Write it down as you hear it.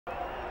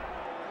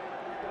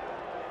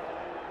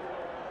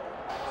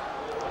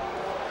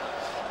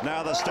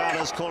Now the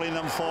starters calling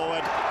them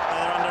forward.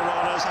 They're under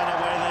orders and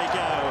away they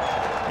go.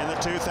 In the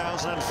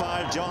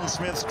 2005 John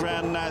Smith's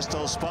Grand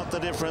National, Spot the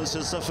Difference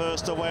is the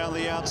first away on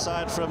the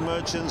outside from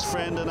Merchant's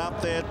Friend, and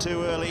up there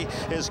too early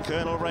is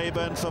Colonel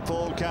Rayburn for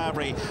Paul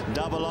Carberry.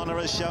 Double Honour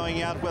is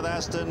showing out with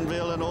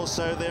Astonville, and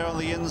also there on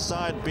the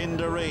inside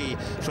Binderee.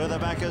 Further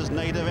back is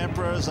Native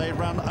Emperor as they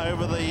run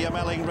over the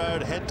Melling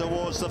Road, head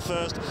towards the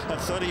first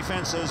of 30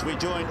 fences. We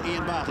join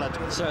Ian Bartlett.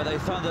 So they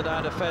thundered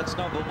out of fence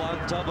number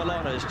 1. Double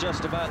Honour is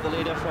just about the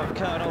leader from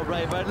Colonel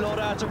Rayburn. Lord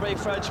Atterbury,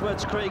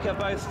 Frenchman's Creek are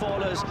both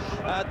fallers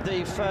at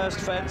the first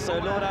fence. So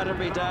Lord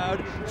Atterbury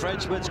down,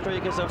 Frenchman's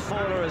Creek is a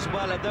faller as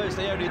well, and those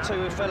are the only two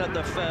who fell at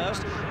the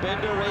first.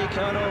 Binderee,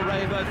 Colonel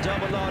Rayburn,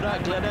 Double Honour,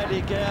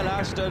 Glenelly Gale,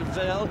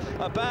 Astonville.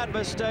 A bad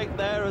mistake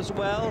there as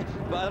well,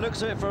 by the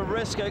looks of it, from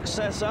Risk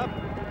Excess up.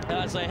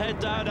 As they head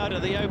down out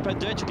of the open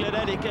ditch,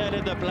 Glenelly Gale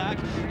in the black,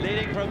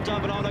 leading from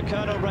Double Honour,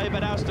 Colonel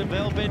Rayburn,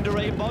 Astonville,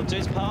 Binderee,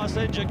 Montes,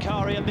 Parsons,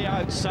 Jakari on the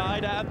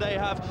outside, and they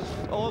have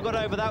all got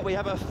over that. We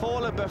have a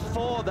faller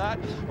before that,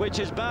 which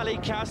is Bally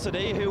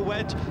Cassidy, who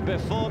went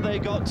before they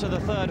got to the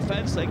third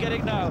fence. They're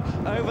getting now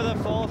over the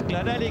fourth.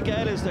 Glenelly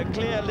Gale is the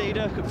clear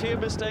leader. A few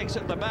mistakes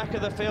at the back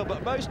of the field,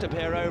 but most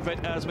appear over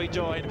it as we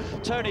join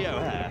Tony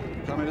O'Hare.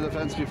 Coming to the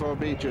fence before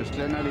Beechers,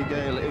 Glenelly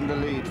Gale in the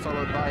lead,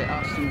 followed by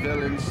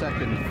Astonville in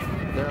second.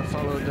 They're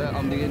followed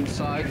on the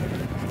inside,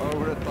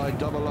 over it by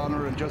Double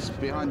Honour, and just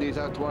behind these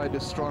out wide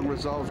is Strong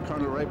Resolve.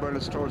 Colonel Rayburn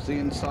is towards the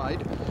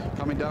inside.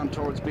 Coming down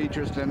towards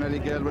Beechers,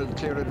 Glenelly Gale with a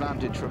clear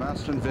advantage from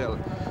Astonville.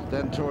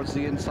 Then towards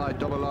the inside,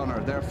 Double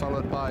Honour. They're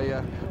followed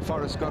by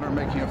Forrest Gunner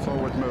making a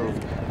forward move.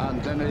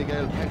 And Glenelly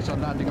Gale pecks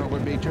on landing over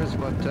Beechers,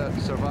 but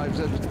survives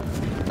it.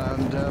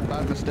 And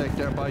bad mistake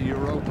there by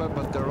Europa,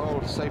 but they're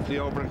all safely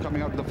over and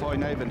coming out of the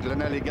Foynaven.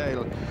 Glenelly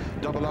Gale,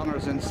 Double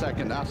Honour's in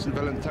second,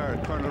 Astonville in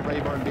third, Colonel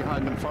Rayburn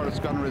behind them,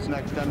 Forrest Gunner is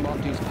next, then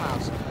Monty's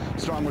Pass.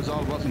 Strong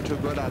Resolve wasn't too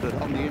good at it.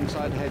 On the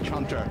inside,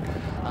 Hedgehunter.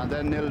 And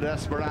then Nil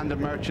Desperanda,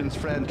 Merchant's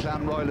Friend,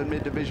 Clan Royal in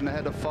mid-division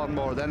ahead of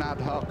Funmore, then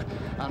Ad Hoc.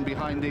 And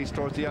behind these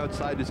towards the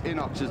outside is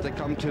Inox as they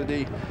come to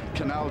the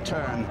canal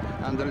turn.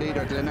 And the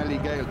leader,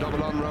 Glenelly Gale,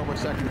 Double Honour over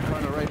second,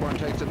 Colonel Rayburn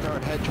takes the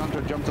third,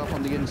 Hedgehunter jumps up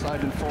on the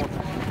inside in fourth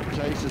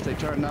place as they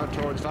turn now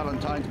towards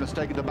Valentine's,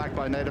 mistaken the back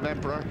by Native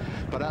Emperor.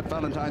 But at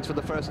Valentine's for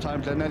the first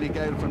time, Glenelly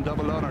Gale from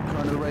Double Honour,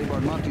 Colonel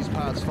Rayburn, Monty's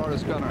Pass,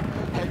 Forrest Gunner,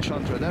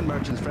 Hedgehunter, then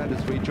Merchant's Friend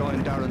as we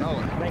join Darren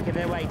Owen. Making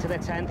their way to the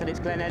 10th, and it's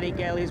Glenelly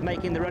Gale who's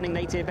making the running.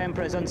 Native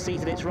Emperor has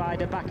unseated its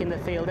rider back in the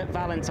field at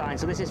Valentine.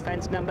 So this is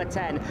fence number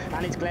 10,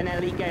 and it's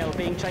Glenelly Gale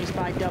being chased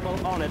by Double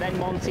Honour. Then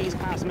Monty's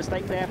Pass,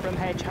 mistake there from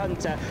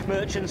Hedgehunter.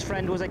 Merchant's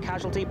Friend was a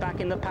casualty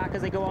back in the pack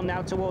as they go on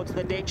now towards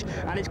the ditch,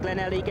 and it's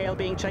Glenelly Gale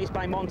being chased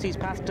by Monty's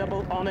Pass,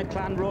 Double Honour,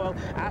 Clan Royal,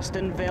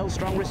 Astonville.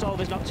 Strong Resolve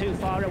is not too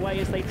far away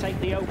as they take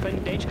the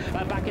open ditch.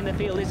 Back in the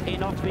field is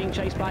Inox being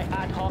chased by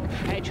Ad Hoc.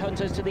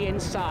 Hedgehunters to the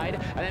inside,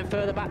 and then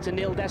further back to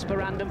Nil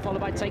Desperandum,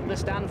 followed by Take the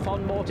Stand,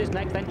 Fon Mortis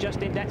next, then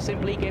Justin Det,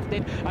 Simply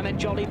Gifted, and then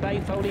Jolly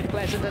Bay, Foley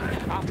Pleasant.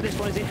 And after this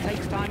one, as it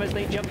takes time as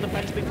they jump the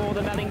fence before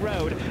the Melling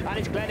Road, and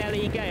it's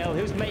Glenelly Gale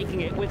who's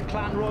making it with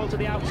Clan Royal to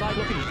the outside,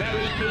 looking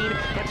very keen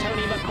for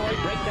Tony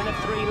McCoy. Breakdown of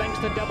 3 lengths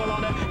to Double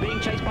Honour, being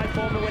chased by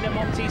former winner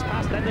Monty's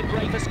Pass, then the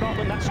Grey for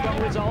Scotland, that's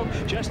Strong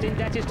Resolve. Justin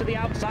Det is to the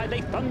outside,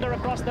 they thunder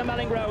across the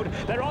Melling Road.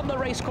 They're on the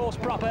racecourse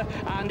proper,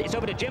 and it's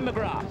over to Jim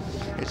McGrath.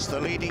 It's the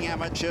leading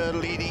amateur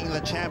leading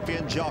the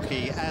champion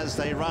jockey as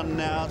they run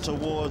now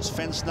towards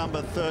fence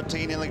number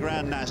 13 in the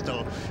Grand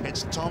National.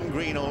 It's Tom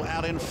Greenall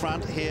out in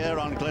front here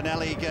on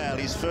Glenelly Gale.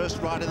 His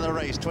first ride in the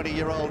race,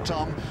 20-year-old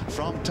Tom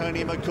from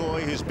Tony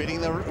McCoy, who's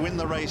win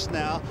the race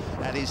now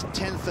at his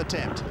 10th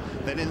attempt.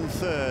 Then in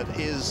third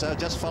is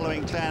just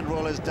following Clan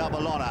Royal is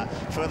Double Honour.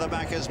 Further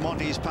back is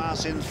Monty's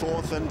Pass in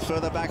fourth, and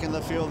further back in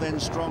the field then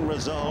Strong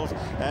Resolve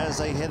as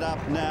they head up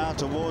now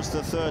towards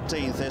the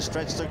 13th. They're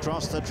stretched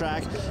across the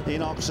track.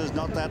 Inox is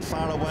not that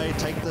far away.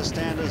 Take the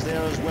Standers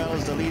there as well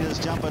as the leaders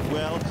jump it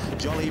well.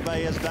 Jolly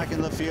Bay is back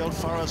in the field.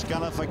 Forrest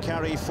Gunner for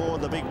Carrie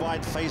Ford, the big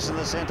white face in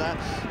the centre,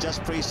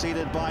 just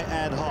preceded by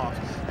Ad Hoc.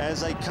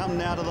 As they come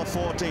now to the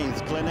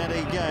 14th,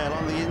 Glenelly Gale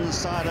on the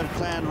inside of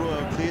Clan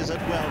Royal clears it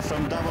well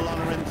from Double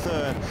Honour in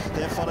third.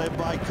 They're followed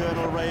by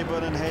Colonel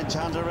Rayburn and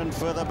Hedgehunter, and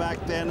further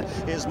back then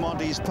is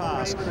Monty's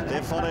Pass.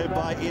 They're followed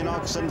by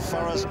Inox and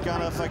Forrest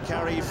Gunner for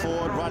Carrie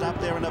Ford, right up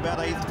there in about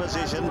 8th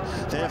position.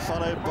 They're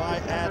followed by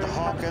Ad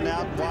Hoc, and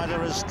out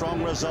wider is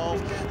Strong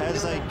Resolve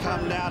as they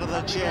come now to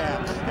the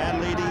chair.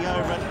 And leading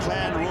over it,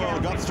 Clan Royal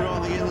got through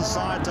on the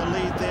inside to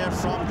lead there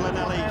from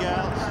Glenelly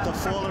Gale. The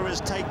faller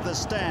is Take the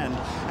Stand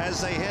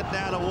as they head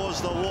now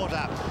towards the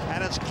water.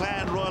 And it's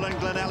Clan Royal and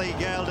Glenelly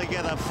Gale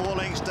together. 4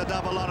 lengths to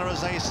Double Honour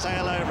as they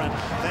sail over it.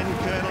 Then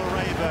Colonel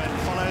Rayburn,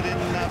 followed in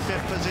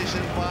 5th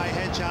position by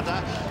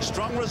Hedgehunter.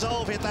 Strong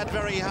Resolve hit that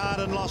very hard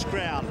and lost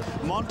ground.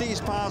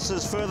 Monty's Pass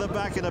is further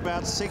back in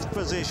about 6th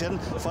position,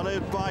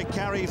 followed by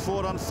Carrie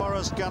Ford on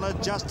Forrest Gunner,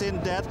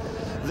 Justin Det,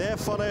 They're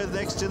followed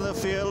next in the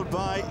field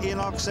by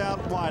Inox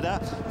out wider.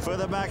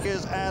 Further back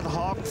is Ad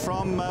Hoc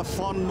from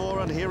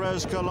Fondmore and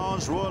Heroes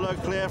Collage. Royal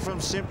Auclair from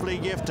Simply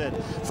Gifted.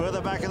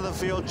 Further back in the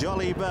field,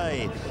 Jolly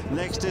Bay.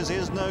 Next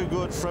is No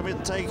Good from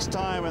It Takes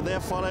Time, and they're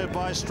followed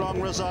by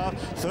Strong Reserve.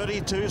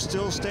 32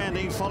 still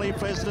standing. Folly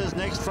Pleasant is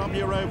next from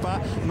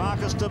Europa.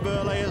 Marcus de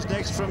Burle is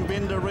next from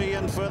Bindery,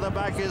 and further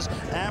back is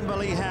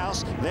Amberley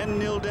House, then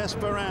Nil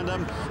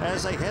Desperandum.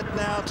 As they head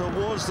now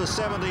towards the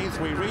 17th,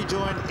 we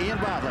rejoin Ian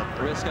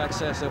Bartlett. Risk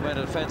Access and win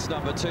at fence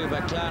number 2,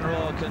 but Clan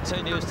Royal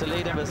continues to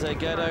lead him as they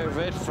get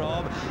over it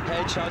from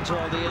Hedgehunter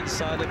on the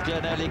inside of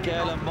Glenelly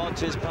Gale and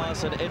Montes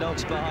Pass and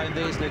Inox behind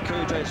these.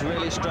 Lecudre is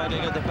really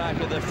struggling at the back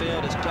of the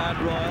field as Clan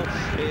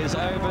Royal is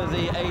over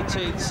the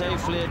 18th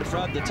safely in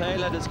front. The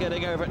tail end is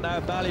getting over it now.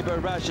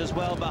 Ballyburn Rash as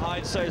well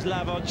behind, so is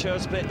L'Aventure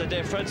split the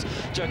difference.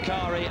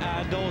 Jacari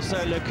and also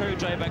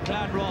Lecudre, but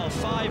Clan Royal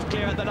 5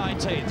 clear at the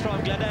 19th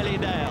from Glenelly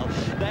Dale.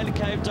 Then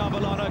came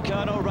Double Honour,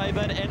 Colonel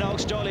Raven,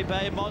 Inox, Jolly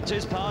Bay,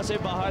 Montes passing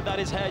behind that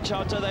is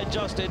Hedgehunter, then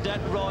Justin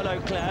Dent, Royal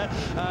Auclair.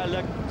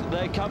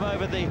 They come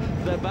over the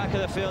back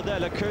of the field there.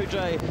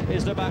 Lecudre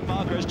is the back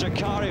marker as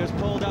Jacari was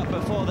pulled up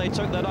before they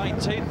took the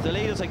 19th. The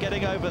leaders are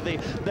getting over the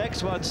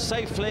next one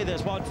safely.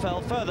 There's one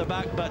fell further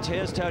back, but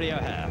here's Tony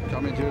O'Hare.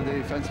 Coming to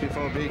the fence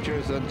before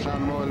Beechers, and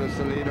Clan Royal is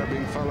the leader,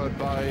 being followed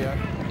by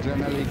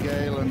Glenelly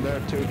Gale, and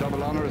there too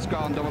Double Honour is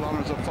gone. Double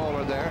Honour's a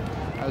faller there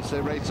as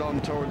they race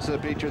on towards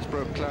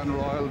Beechersbrook. Clan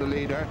Royal the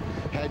leader.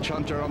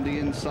 Hedgehunter on the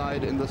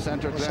inside, in the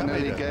centre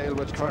Glenelly Gale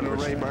with Colonel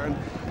Rayburn.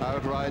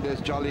 Outright is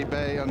Jolly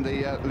Bay, and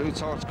the loose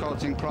horse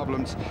causing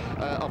problems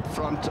up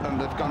front, and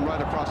they've gone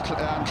right across.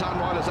 And Clan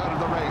Royal is out of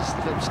the race.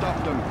 They've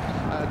stopped him.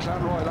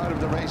 Clan Royal out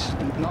of the race,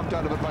 knocked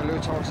out of it by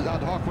loose horses.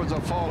 Ad Hoc was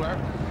a faller,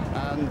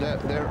 and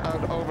they're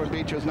out over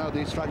Beechers now.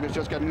 These stragglers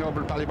just getting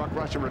over. Ballybuck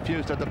Russia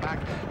refused at the back.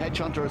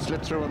 Hedgehunter has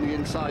slipped through on the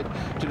inside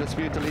to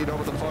dispute the lead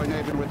over the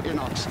Foynaven with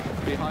Inox.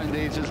 Behind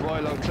these is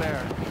Royal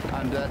Auclair,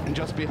 and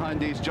just behind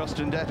these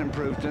Justin Det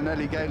improved. And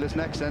Ellie Gale is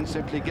next, then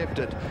Simply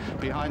Gifted.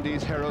 Behind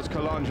these Heroes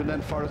Collage, and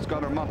then Forest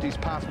Gunner, Monty's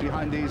Pass.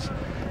 Behind these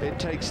It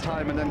Takes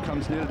Time, and then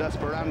comes Nil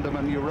Desperandum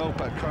and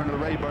Europa, Colonel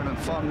Rayburn and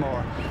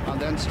Fondmore, and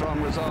then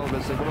Strong Resolve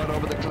as they go out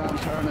over the Clan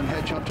Turn, and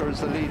Hedgehunter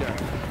is the leader,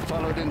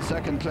 followed in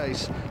second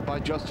place by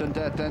Justin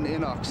Det, then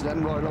Inox,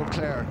 then Royal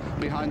Auclair.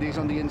 Behind these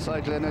on the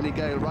inside, Glenelly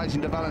Gale,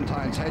 rising to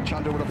Valentine's.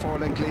 Hedgehunter with a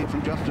 4-length lead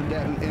from Justin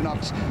Det and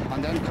Inox,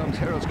 and then comes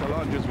Heroes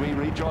Collage as we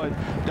rejoin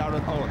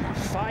Darren Owen.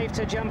 5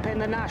 to jump in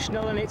the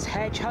National, and it's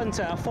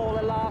Hedgehunter, a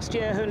faller last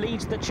year, who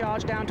leads the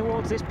charge down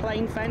towards this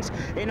plain fence.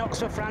 Inox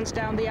for France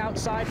down the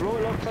outside,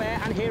 Royal Auclair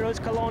and Heroes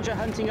Collage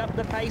hunting up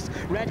the pace.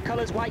 Red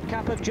colours, white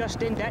cap of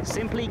Justin Det,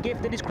 Simply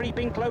Gifted is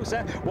creeping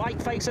closer.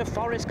 White face of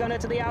Forest Gunner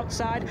to the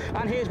outside,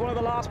 and here's one of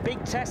the last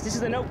big tests. This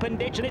is an open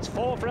ditch, and it's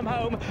 4 from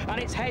home, and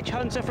it's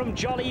Hedgehunter from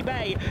Jolly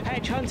Bay.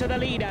 Hedgehunter the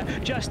leader,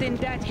 Justin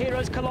Det,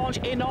 Heroes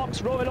Collage,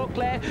 Inox, Royal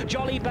Auclair,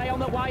 Jolly Bay on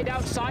the wide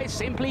outside.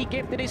 Simply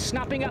Gifted is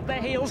snapping up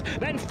their heels,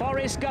 then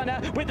Forest Gunner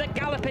with the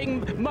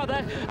galloping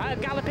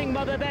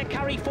mother there,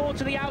 Carrie Ford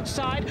to the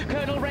outside.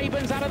 Colonel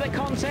Rayburn's out of the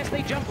contest.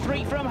 They jump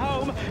 3 from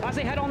home as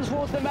they head on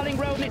towards the Melling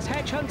Road, and it's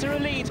Hedgehunter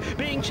who leads,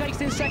 being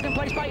chased in second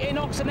place by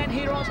Inox, and then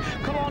Heroes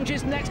Collage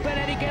is next.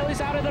 Glenelly Gale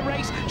is out of the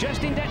race.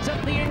 Justin Det's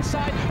up the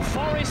inside.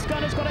 Forest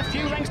Gunner's got a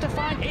few lengths to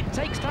find. It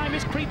Takes Time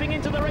is creeping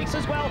into the race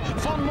as well.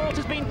 Fondmore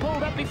has been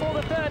pulled up before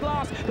the third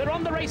last. They're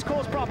on the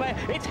racecourse proper.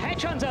 It's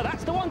Hedgehunter,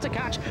 that's the one to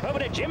catch. Over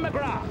to Jim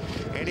McGrath.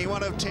 Any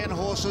one of 10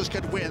 horses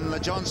could win the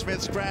John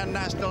Smith's Grand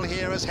National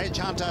here as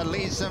Hedgehunter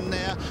leads them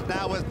there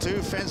now with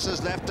 2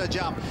 fences left to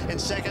jump. In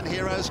second,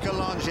 Heroes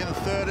Collage. In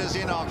third is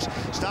Inox.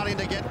 Starting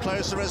to get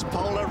closer as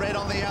Polar Red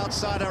on the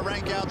outside, a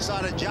rank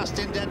outsider.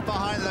 Justin Dent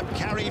behind them.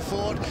 Carrie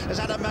Ford has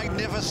had a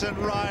magnificent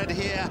ride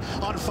here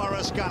on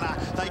Forest Gunner.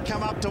 They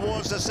come up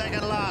towards the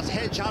second last.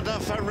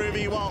 Hedgehunter for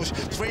Ruby Walsh.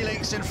 3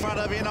 lengths in front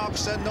of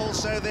Inox, and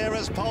also there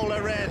is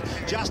Polar Red.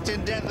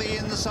 Justin Dent the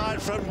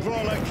inside from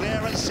Royal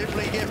Auclair and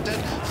Simply Gifted.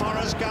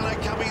 Forest Gunner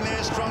coming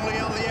there strongly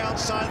on the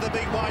outside, the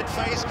big white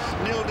face.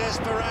 Nil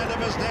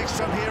Desperandum is next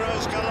from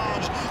Heroes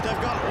Collage.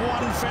 They've got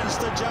 1 fence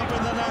to jump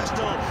in the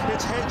National.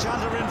 It's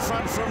Hedgehunter in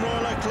front from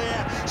Royal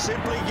Auclair.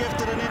 Simply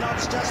Gifted and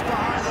Inox just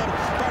behind them,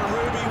 but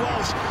Ruby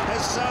Walsh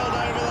has sailed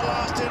over the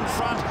last in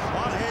front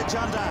on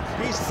Hedgehunter.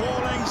 He's 4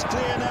 lengths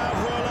clear now of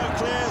Royal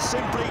Auclair.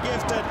 Simply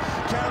Gifted.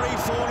 Carrie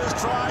Ford is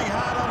trying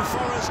hard on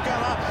Forest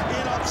Gunner.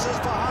 Inox is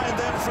behind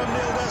them from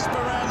Nil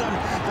Desperandum.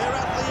 They're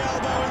at the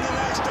elbow in the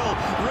National.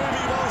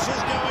 Ruby Walsh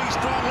is going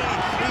strongly.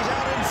 He's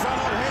out in front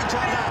of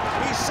Hedgehunter.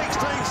 He's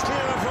 6 lengths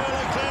clear of Royal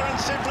Auclair and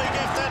Simply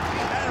Gifted.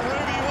 And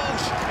Ruby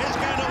Walsh is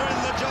going to win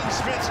the John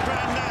Smith's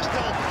Grand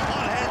National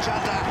on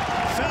Hedgehunter.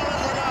 Fell at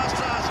the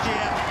last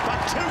year, but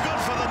too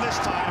good for them this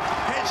time.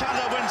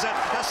 Hedgehunter wins it.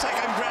 A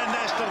second Grand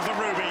National for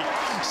Ruby.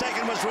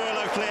 Second was Royal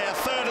Auclair.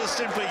 Third is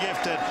Simply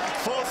Gifted.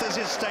 Fourth is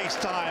It Takes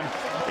Time.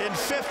 In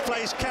fifth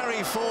place,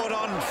 Carrie Ford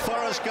on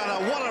Forest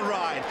Gunner. What a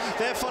ride.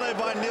 They're followed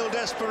by Nil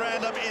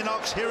Desperandum,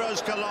 Inox,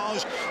 Heroes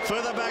Collage.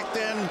 Further back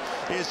then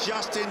is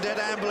Justin Dead,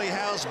 Amberley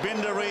House,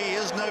 Bindery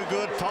is no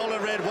good. Polar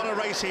Red, what a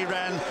race he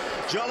ran.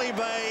 Jolly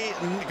Bay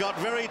got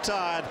very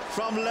tired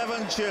from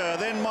Leventure.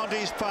 Then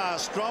Monty's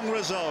Pass, Strong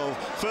Resolve.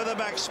 Further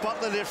back, Spot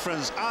the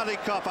Difference,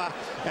 Arctic Copper.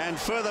 And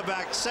further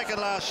back, second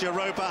last,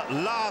 Europa.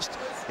 Last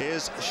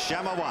is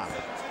Shamawan.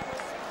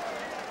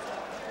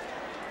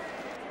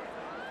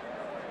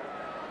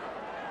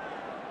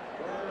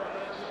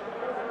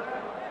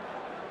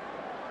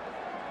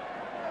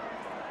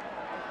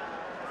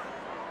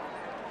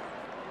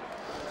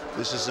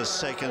 This is the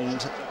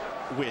second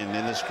win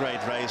in this great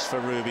race for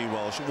Ruby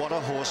Walsh. What a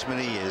horseman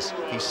he is.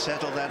 He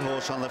settled that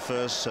horse on the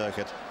first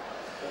circuit.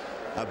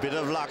 A bit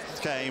of luck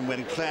came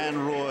when Clan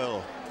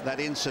Royal, that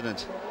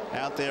incident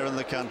out there in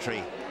the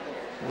country,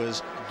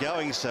 was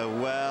going so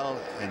well,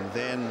 and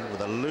then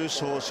with a loose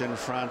horse in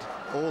front,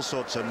 all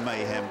sorts of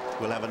mayhem.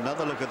 We'll have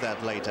another look at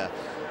that later.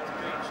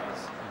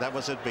 That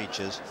was at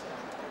Beaches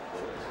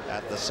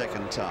at the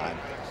second time.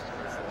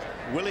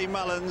 Willie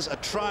Mullins, a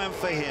triumph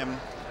for him,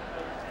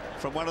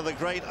 from one of the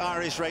great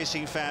Irish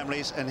racing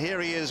families, and here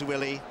he is,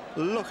 Willie.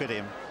 Look at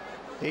him.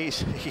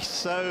 He's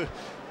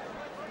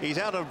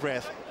out of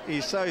breath.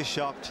 He's so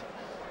shocked.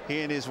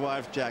 He and his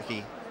wife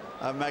Jackie.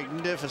 A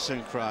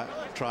magnificent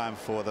triumph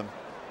for them.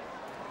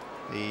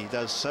 He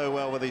does so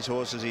well with these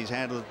horses. He's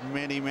handled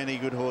many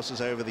good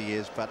horses over the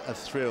years, but a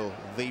thrill,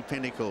 the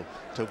pinnacle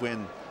to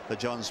win the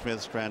John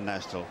Smith's Grand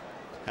National.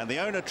 And the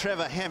owner,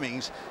 Trevor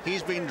Hemmings,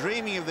 he's been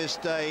dreaming of this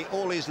day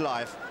all his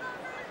life.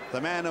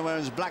 The man who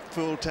owns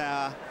Blackpool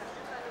Tower,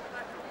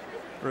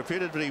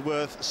 reputedly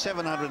worth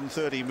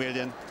 730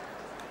 million.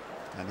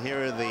 And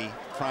here are the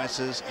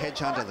prices.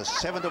 Hedgehunter, the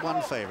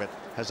 7-to-1 favourite,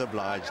 has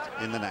obliged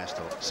in the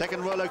National.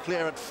 Second, Royal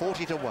Auclair at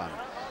 40-to-1.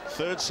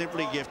 Third,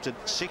 Simply Gifted,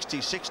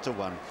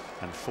 66-to-1.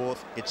 And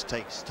fourth, It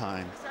Takes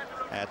Time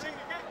at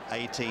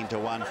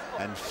 18-to-1.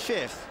 And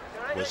fifth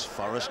was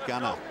Forest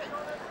Gunner.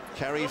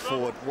 Carrie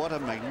Ford, what a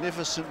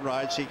magnificent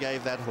ride she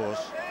gave that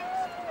horse.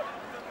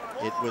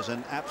 It was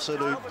an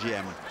absolute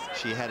gem.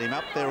 She had him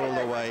up there all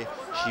the way.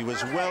 She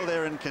was well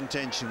there in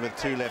contention with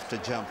two left to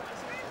jump.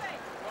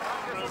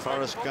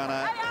 Forest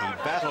Gunner,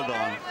 he battled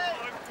on.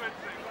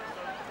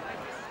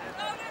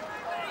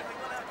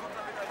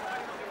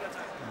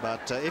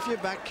 But if you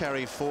back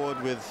Carrie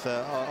Ford with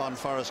on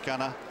Forest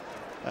Gunner,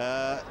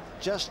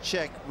 just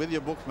check with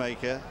your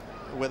bookmaker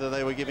whether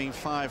they were giving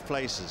 5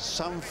 places.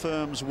 Some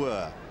firms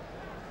were.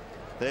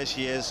 There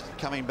she is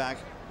coming back.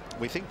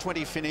 We think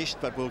 20 finished,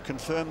 but we'll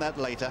confirm that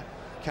later.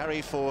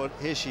 Carrie Ford,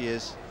 here she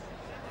is,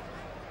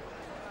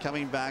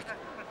 coming back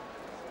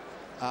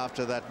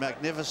after that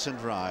magnificent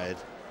ride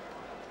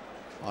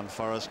on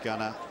Forest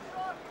Gunner.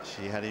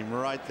 She had him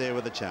right there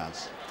with a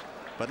chance.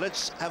 But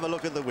let's have a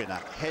look at the winner,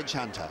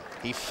 Hedgehunter.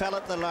 He fell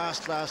at the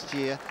last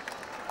year.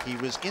 He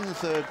was in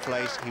third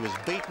place. He was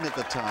beaten at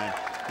the time.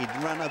 He'd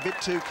run a bit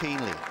too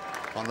keenly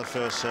on the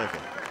first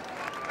circuit.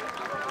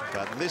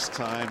 But this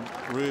time,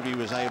 Ruby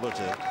was able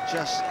to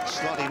just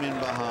slot him in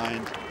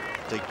behind,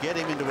 to get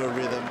him into a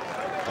rhythm,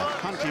 to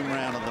hunt him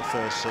round on the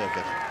first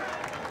circuit.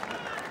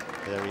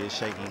 There he is,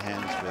 shaking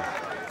hands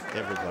with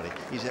everybody.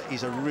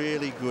 He's a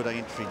really good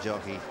entry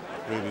jockey,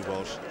 Ruby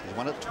Walsh. He's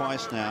won it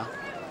twice now,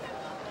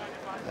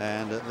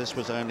 and this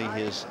was only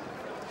his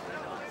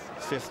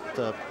fifth.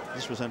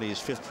 This was only his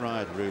fifth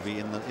ride, Ruby,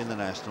 in the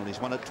National. He's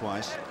won it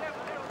twice,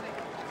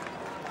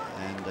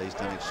 and he's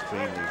done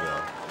extremely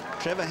well.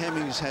 Trevor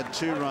Hemmings had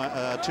two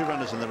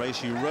runners in the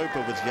race.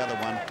 Europa was the other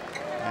one,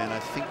 and I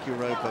think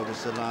Europa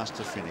was the last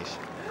to finish,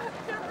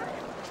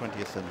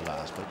 20th and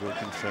last, but we'll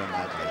confirm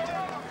that later.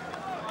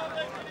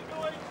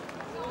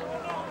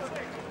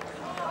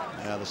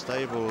 Now the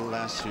stable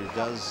lass who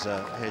does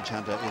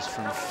Hedgehunter is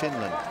from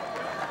Finland.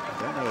 I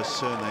don't know her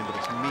surname, but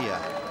it's Mia,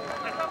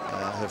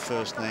 her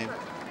first name,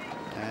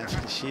 and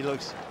she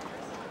looks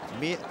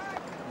Mia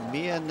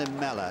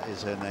Nimella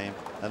is her name.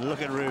 And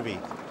look at Ruby,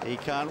 he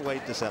can't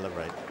wait to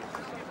celebrate.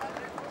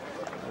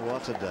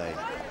 What a day.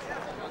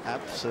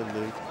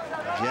 Absolute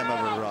gem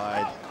of a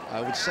ride.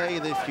 I would say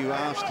that if you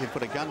asked him,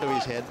 put a gun to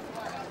his head,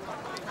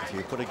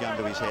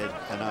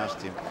 and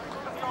asked him,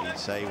 he'd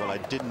say, well, I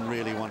didn't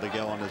really want to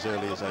go on as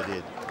early as I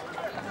did.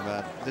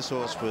 But this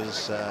horse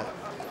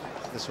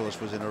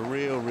was in a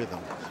real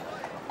rhythm,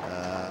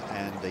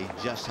 and they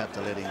just had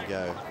to let him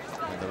go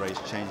when the race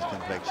changed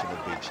complexion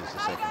at Beaches the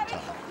second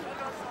time.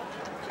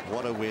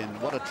 What a win,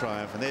 what a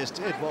triumph. And there's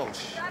Ted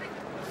Walsh,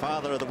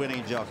 father of the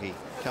winning jockey,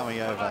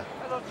 coming over,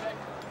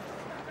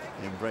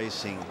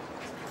 embracing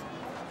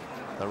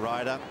the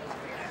rider.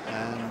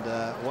 And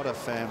what a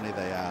family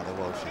they are, the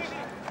Walshes.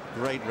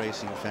 Great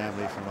racing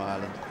family from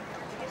Ireland.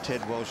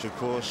 Ted Walsh, of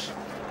course,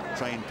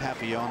 trained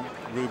Papillon,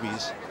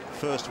 Ruby's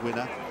first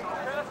winner.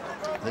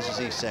 This is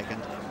his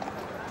second.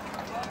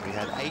 We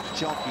had 8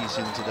 jockeys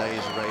in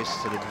today's race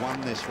that had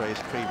won this race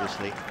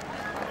previously.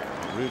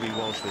 Ruby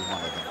Walsh was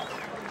one of them.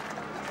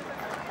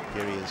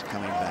 Here he is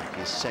coming back.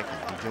 He's second.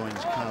 He joins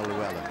Carl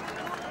Llewellyn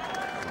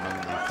among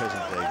the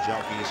present-day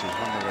jockeys who's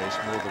won the race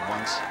more than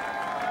once.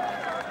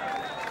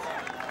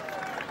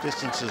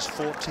 Distances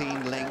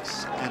 14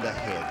 lengths and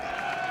ahead.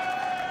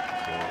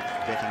 For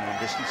betting on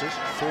distances,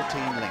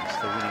 14 lengths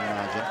the winning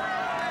margin.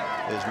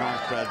 There's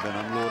Mark Bradburn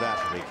on Lord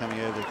Atterbury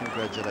coming over to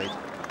congratulate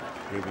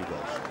Ruby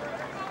Walsh.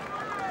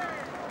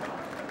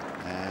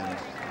 And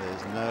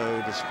there's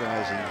no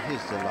disguising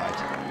his delight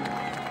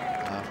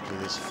after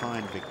this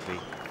fine victory.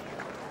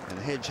 And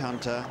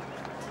Hedgehunter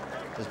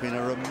has been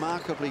a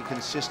remarkably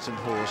consistent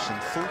horse,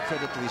 and full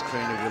credit to his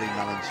trainer Willie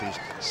Mullins,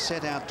 who's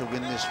set out to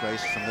win this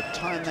race from the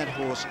time that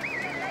horse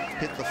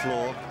hit the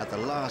floor at the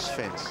last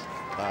fence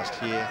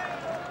last year.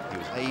 He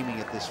was aiming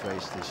at this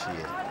race this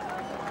year.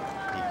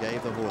 He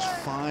gave the horse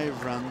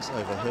 5 runs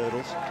over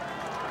hurdles,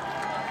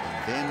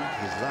 and then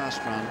his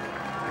last run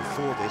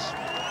before this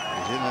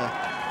was in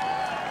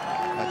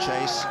a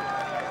chase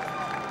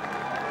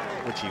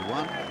which he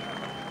won.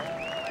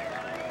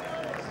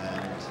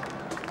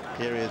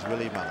 Here is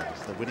Willie Mullins,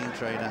 the winning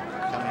trainer,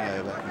 coming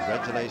over.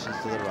 Congratulations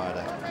to the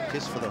rider.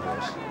 Kiss for the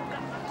horse.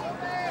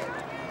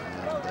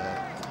 And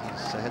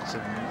he's had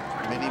some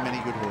many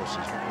good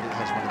horses. He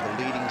has one of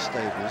the leading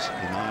stables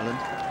in Ireland.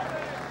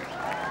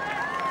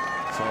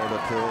 Florida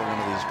Pearl,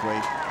 one of his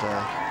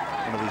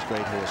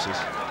great horses.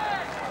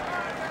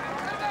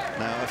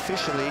 Now,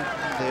 officially,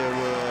 there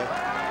were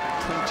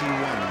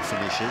 21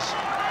 finishes,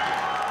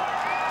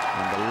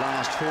 and the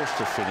last horse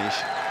to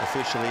finish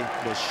officially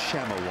was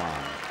Shamawan.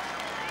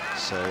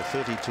 So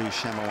 32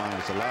 Shamawan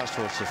was the last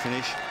horse to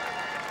finish.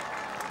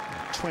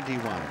 21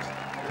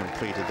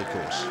 completed the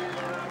course.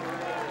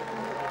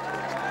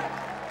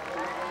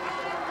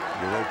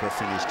 Europa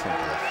finished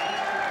 20th.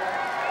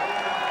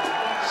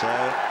 So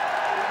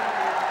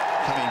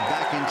coming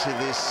back into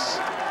this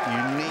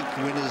unique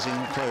winners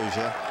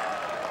enclosure,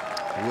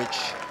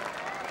 which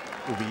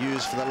will be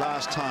used for the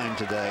last time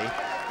today.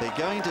 They're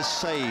going to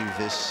save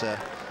this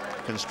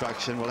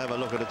construction. We'll have a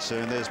look at it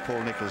soon. There's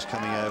Paul Nicholls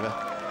coming over.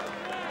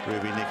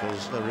 Ruby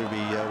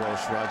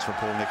Walsh rides for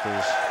Paul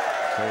Nicholls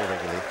very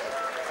regularly.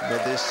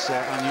 But this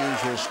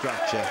unusual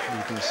structure,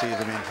 you can see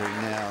them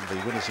entering now, the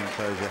winners'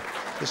 enclosure.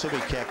 This will be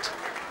kept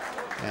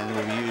and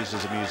will be used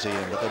as a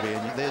museum. But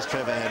there's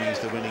Trevor Hemmings,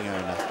 the winning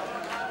owner.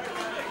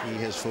 He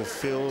has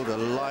fulfilled a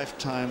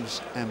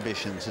lifetime's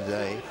ambition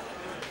today.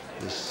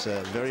 This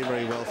very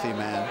wealthy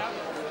man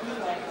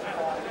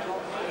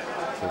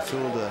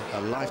fulfilled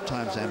a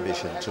lifetime's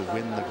ambition to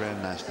win the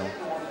Grand National.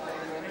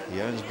 He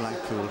owns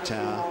Blackpool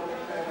Tower.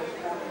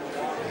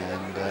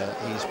 And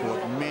he's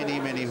bought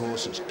many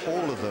horses,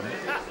 all of them.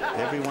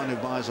 Everyone who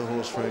buys a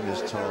horse from him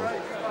is told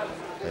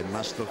they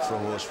must look for a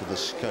horse with the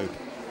scope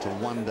to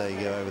one day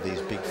go over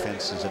these big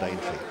fences at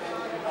Aintree.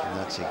 And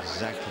that's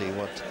exactly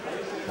what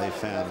they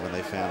found when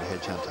they found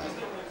Hedgehunter.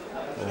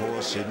 A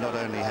horse who not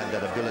only had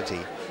that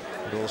ability,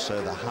 but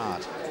also the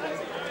heart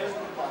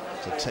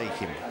to take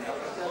him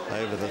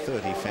over the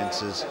 30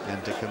 fences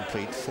and to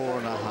complete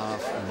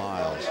 4.5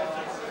 miles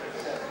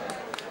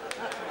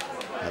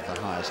at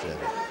the highest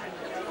level.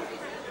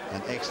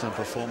 An excellent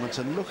performance,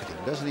 and look at him.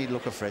 Doesn't he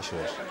look a fresh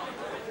horse?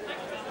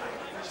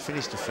 He's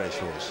finished a fresh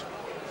horse.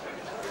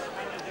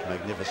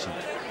 Magnificent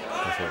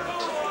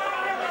performance.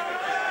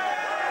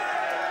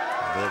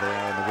 And there they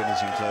are in the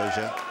winners'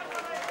 enclosure.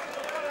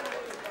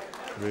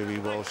 Ruby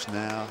Walsh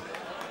now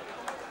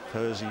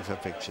posing for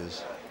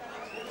pictures.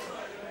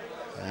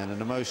 And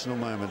an emotional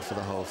moment for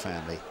the whole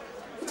family,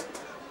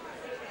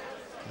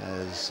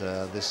 as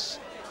this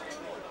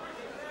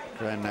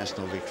Grand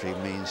National victory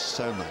means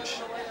so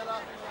much.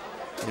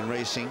 In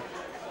racing,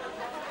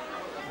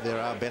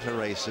 there are better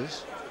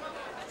races,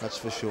 that's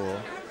for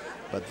sure,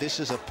 but this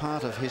is a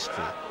part of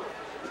history,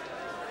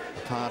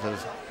 a part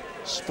of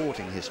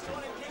sporting history.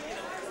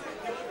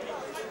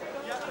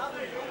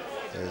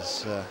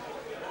 There's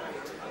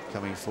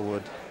coming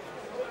forward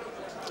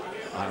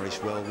Irish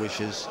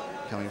well-wishers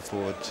coming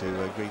forward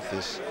to greet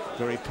this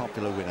very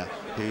popular winner,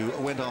 who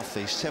went off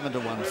the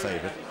 7-to-1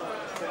 favourite.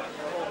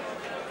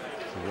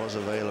 He was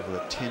available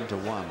at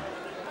 10-to-1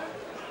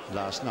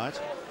 last night.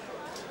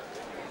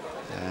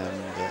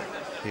 And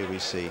here we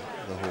see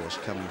the horse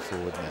coming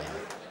forward now.